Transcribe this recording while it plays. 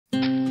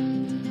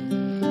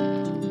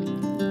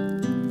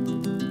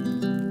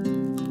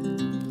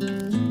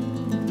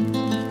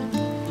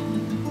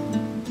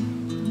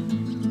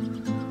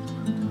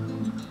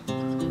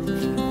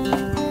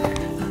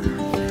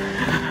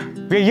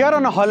We're here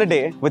on a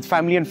holiday with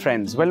family and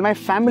friends. Well, my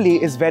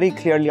family is very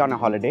clearly on a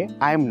holiday.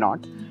 I am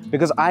not,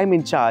 because I am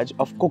in charge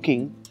of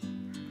cooking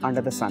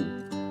under the sun.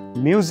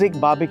 Music,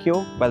 barbecue,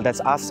 well, that's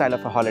our style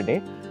of a holiday.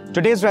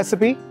 Today's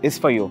recipe is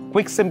for you.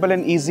 Quick, simple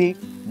and easy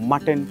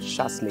Mutton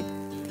Shashlik.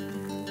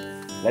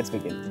 Let's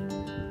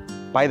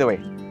begin. By the way,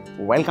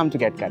 welcome to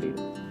Get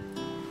Curried.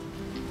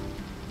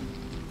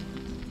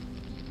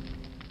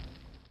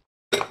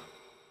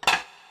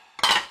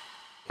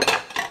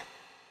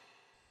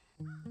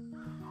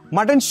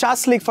 Mutton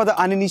Shashlik for the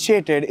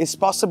uninitiated is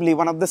possibly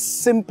one of the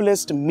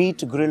simplest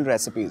meat grill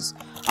recipes.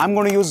 I'm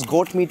going to use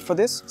goat meat for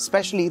this,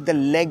 especially the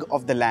leg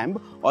of the lamb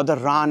or the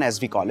ran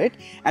as we call it.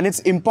 And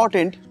it's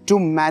important to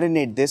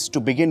marinate this to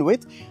begin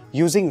with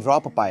using raw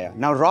papaya.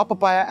 Now raw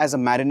papaya as a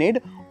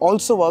marinade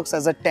also works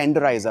as a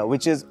tenderizer,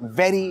 which is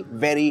very,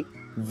 very,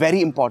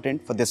 very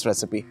important for this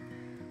recipe.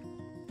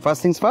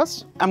 First things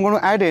first, I'm going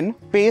to add in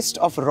paste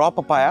of raw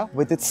papaya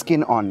with its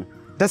skin on.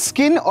 The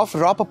skin of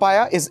raw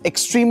papaya is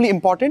extremely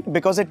important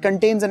because it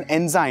contains an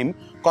enzyme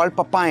called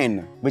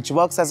papain, which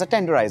works as a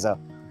tenderizer.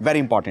 Very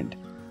important.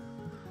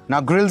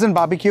 Now, grills and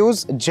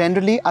barbecues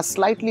generally are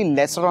slightly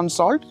lesser on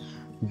salt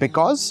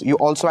because you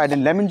also add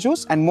in lemon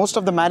juice and most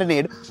of the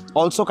marinade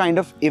also kind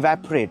of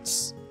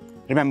evaporates.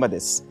 Remember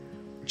this.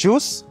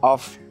 Juice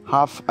of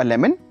half a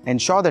lemon.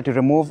 Ensure that you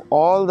remove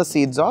all the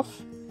seeds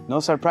off. No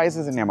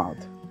surprises in your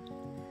mouth.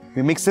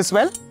 We mix this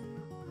well.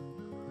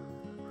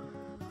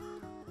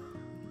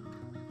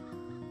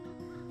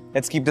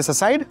 Let's keep this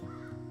aside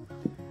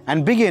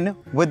and begin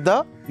with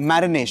the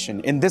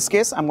marination. In this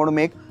case, I'm going to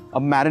make a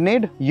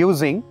marinade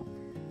using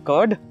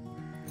curd,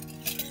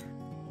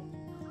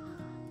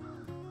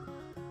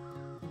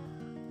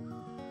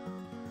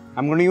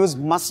 I'm going to use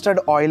mustard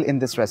oil in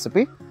this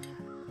recipe.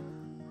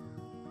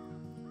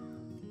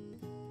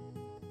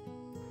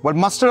 Well,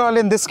 mustard oil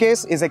in this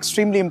case is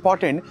extremely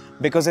important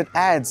because it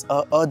adds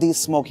a earthy,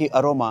 smoky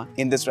aroma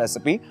in this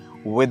recipe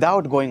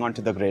without going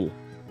onto the grill.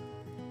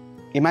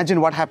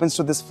 Imagine what happens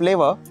to this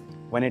flavor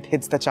when it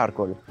hits the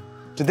charcoal.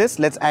 To this,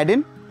 let's add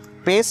in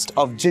paste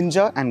of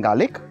ginger and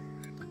garlic.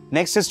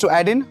 Next is to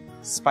add in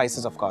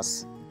spices, of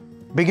course.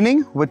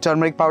 Beginning with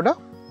turmeric powder.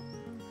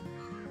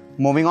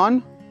 Moving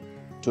on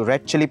to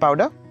red chili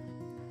powder.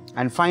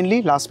 And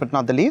finally, last but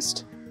not the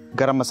least,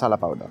 garam masala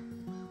powder.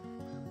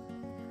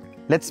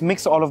 Let's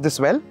mix all of this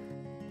well.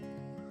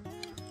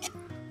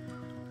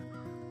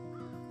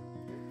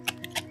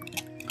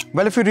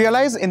 Well, if you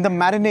realize in the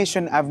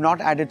marination, I've not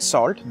added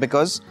salt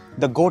because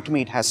the goat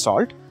meat has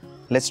salt.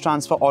 Let's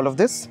transfer all of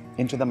this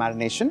into the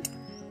marination.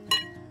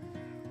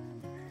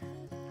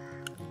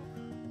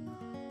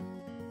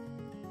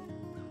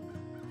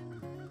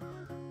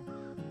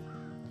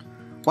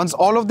 Once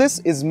all of this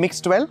is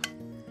mixed well,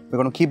 we're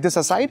going to keep this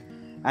aside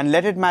and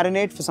let it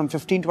marinate for some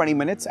 15-20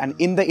 minutes. And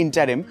in the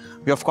interim,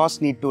 we of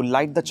course need to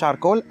light the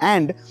charcoal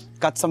and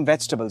cut some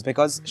vegetables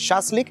because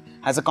shashlik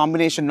has a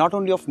combination not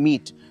only of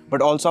meat,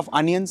 but also of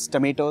onions,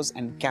 tomatoes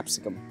and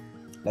capsicum.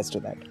 Let's do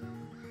that.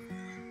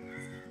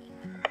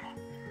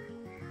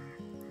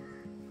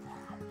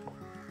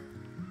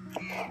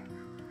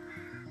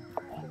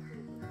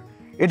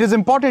 It is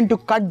important to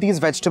cut these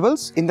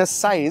vegetables in the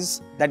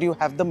size that you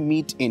have the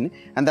meat in,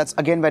 and that's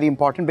again very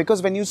important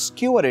because when you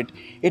skewer it,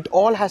 it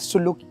all has to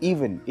look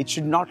even. It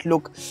should not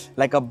look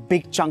like a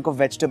big chunk of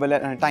vegetable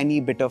and a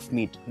tiny bit of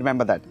meat.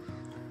 Remember that.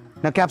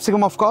 Now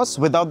capsicum, of course,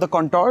 without the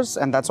contours,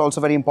 and that's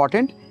also very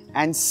important,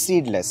 and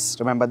seedless.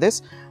 Remember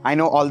this. I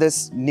know all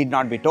this need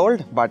not be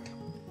told, but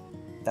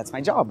that's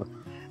my job.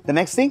 The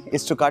next thing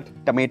is to cut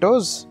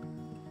tomatoes,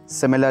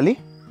 similarly,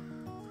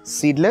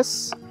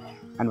 seedless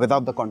and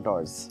without the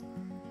contours.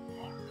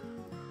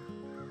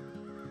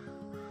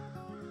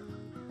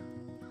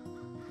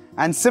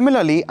 And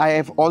similarly, I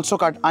have also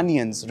cut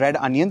onions, red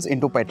onions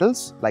into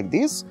petals like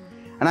these.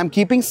 And I'm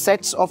keeping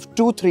sets of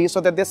 2-3 so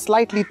that they're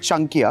slightly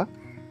chunkier,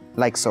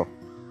 like so.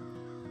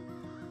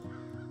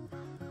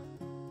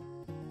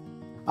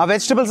 Our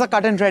vegetables are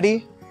cut and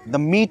ready. The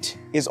meat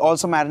is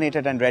also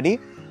marinated and ready.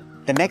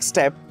 The next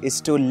step is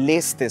to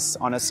lace this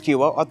on a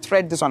skewer or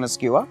thread this on a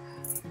skewer.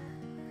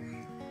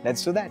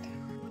 Let's do that.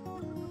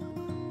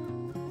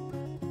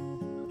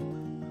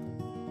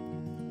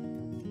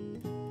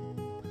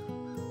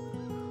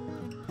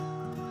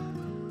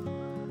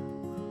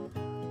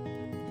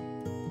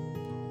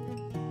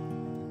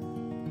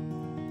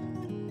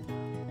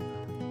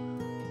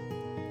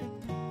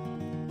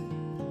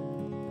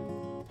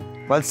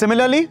 Well,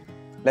 similarly,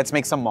 let's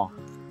make some more.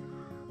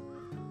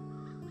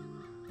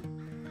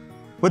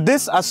 With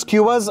this, our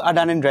skewers are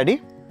done and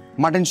ready.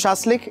 Mutton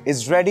Shashlik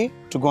is ready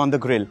to go on the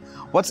grill.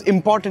 What's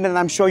important, and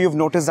I'm sure you've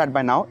noticed that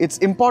by now, it's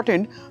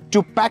important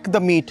to pack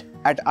the meat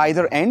at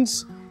either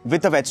ends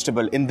with a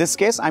vegetable. In this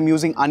case, I'm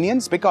using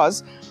onions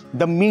because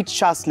the meat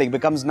Shashlik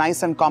becomes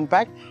nice and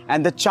compact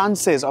and the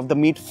chances of the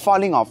meat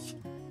falling off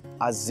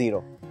are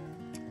zero.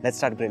 Let's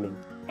start grilling.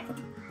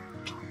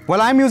 Well,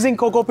 I'm using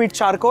cocoa peat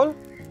charcoal.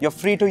 You're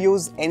free to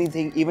use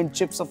anything, even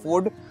chips of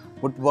wood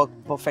would work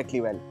perfectly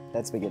well.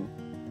 Let's begin.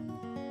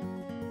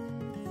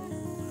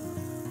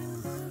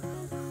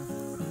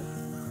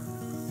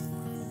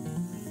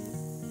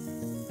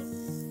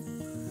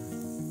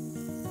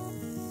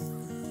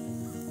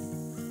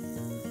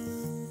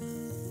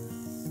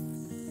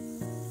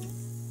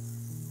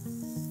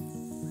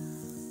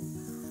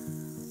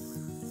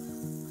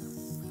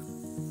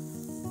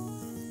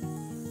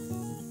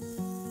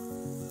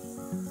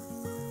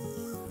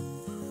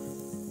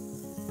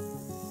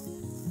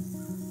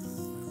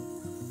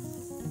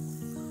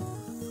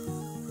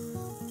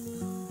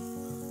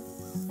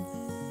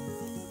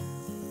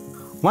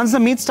 Once the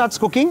meat starts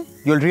cooking,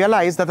 you'll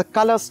realize that the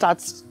color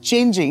starts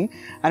changing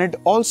and it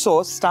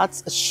also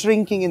starts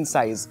shrinking in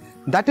size.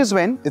 That is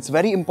when it's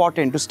very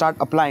important to start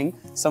applying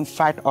some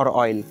fat or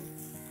oil.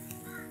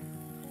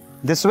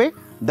 This way,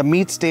 the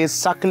meat stays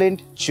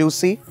succulent,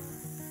 juicy,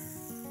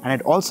 and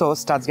it also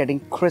starts getting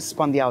crisp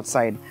on the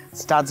outside,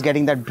 starts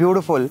getting that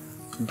beautiful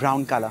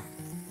brown color.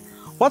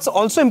 What's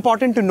also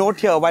important to note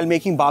here while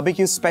making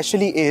barbecue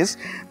specially is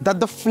that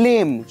the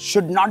flame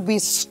should not be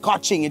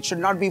scorching, it should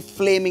not be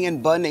flaming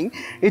and burning,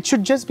 it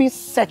should just be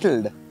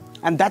settled.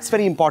 And that's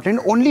very important.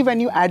 Only when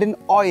you add in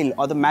oil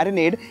or the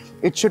marinade,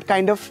 it should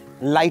kind of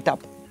light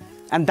up.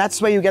 And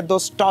that's where you get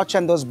those torch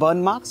and those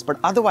burn marks. But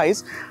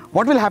otherwise,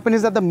 what will happen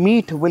is that the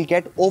meat will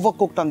get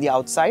overcooked on the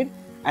outside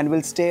and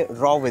will stay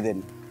raw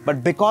within.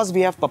 But because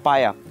we have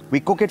papaya, we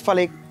cook it for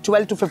like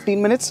 12 to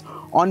 15 minutes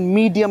on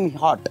medium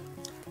hot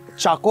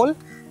charcoal.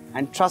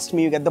 And trust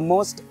me, you get the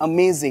most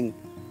amazing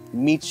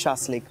meat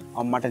shashlik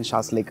or mutton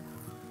shashlik.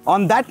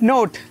 On that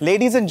note,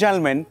 ladies and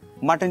gentlemen,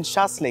 mutton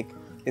shashlik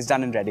is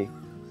done and ready.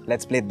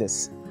 Let's plate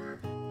this.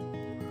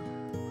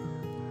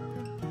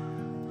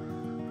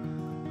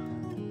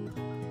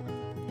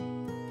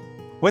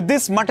 With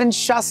this, mutton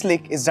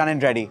shashlik is done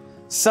and ready.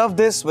 Serve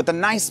this with a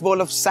nice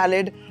bowl of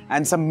salad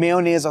and some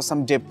mayonnaise or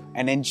some dip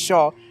and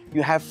ensure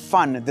you have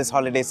fun this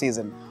holiday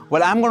season.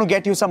 Well, I'm going to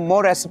get you some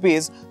more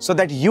recipes so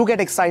that you get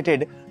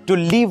excited to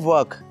leave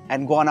work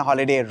and go on a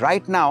holiday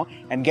right now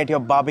and get your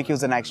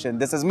barbecues in action.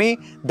 This is me,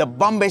 the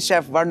Bombay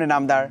chef Varun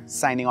Inamdar,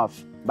 signing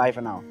off. Bye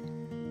for now.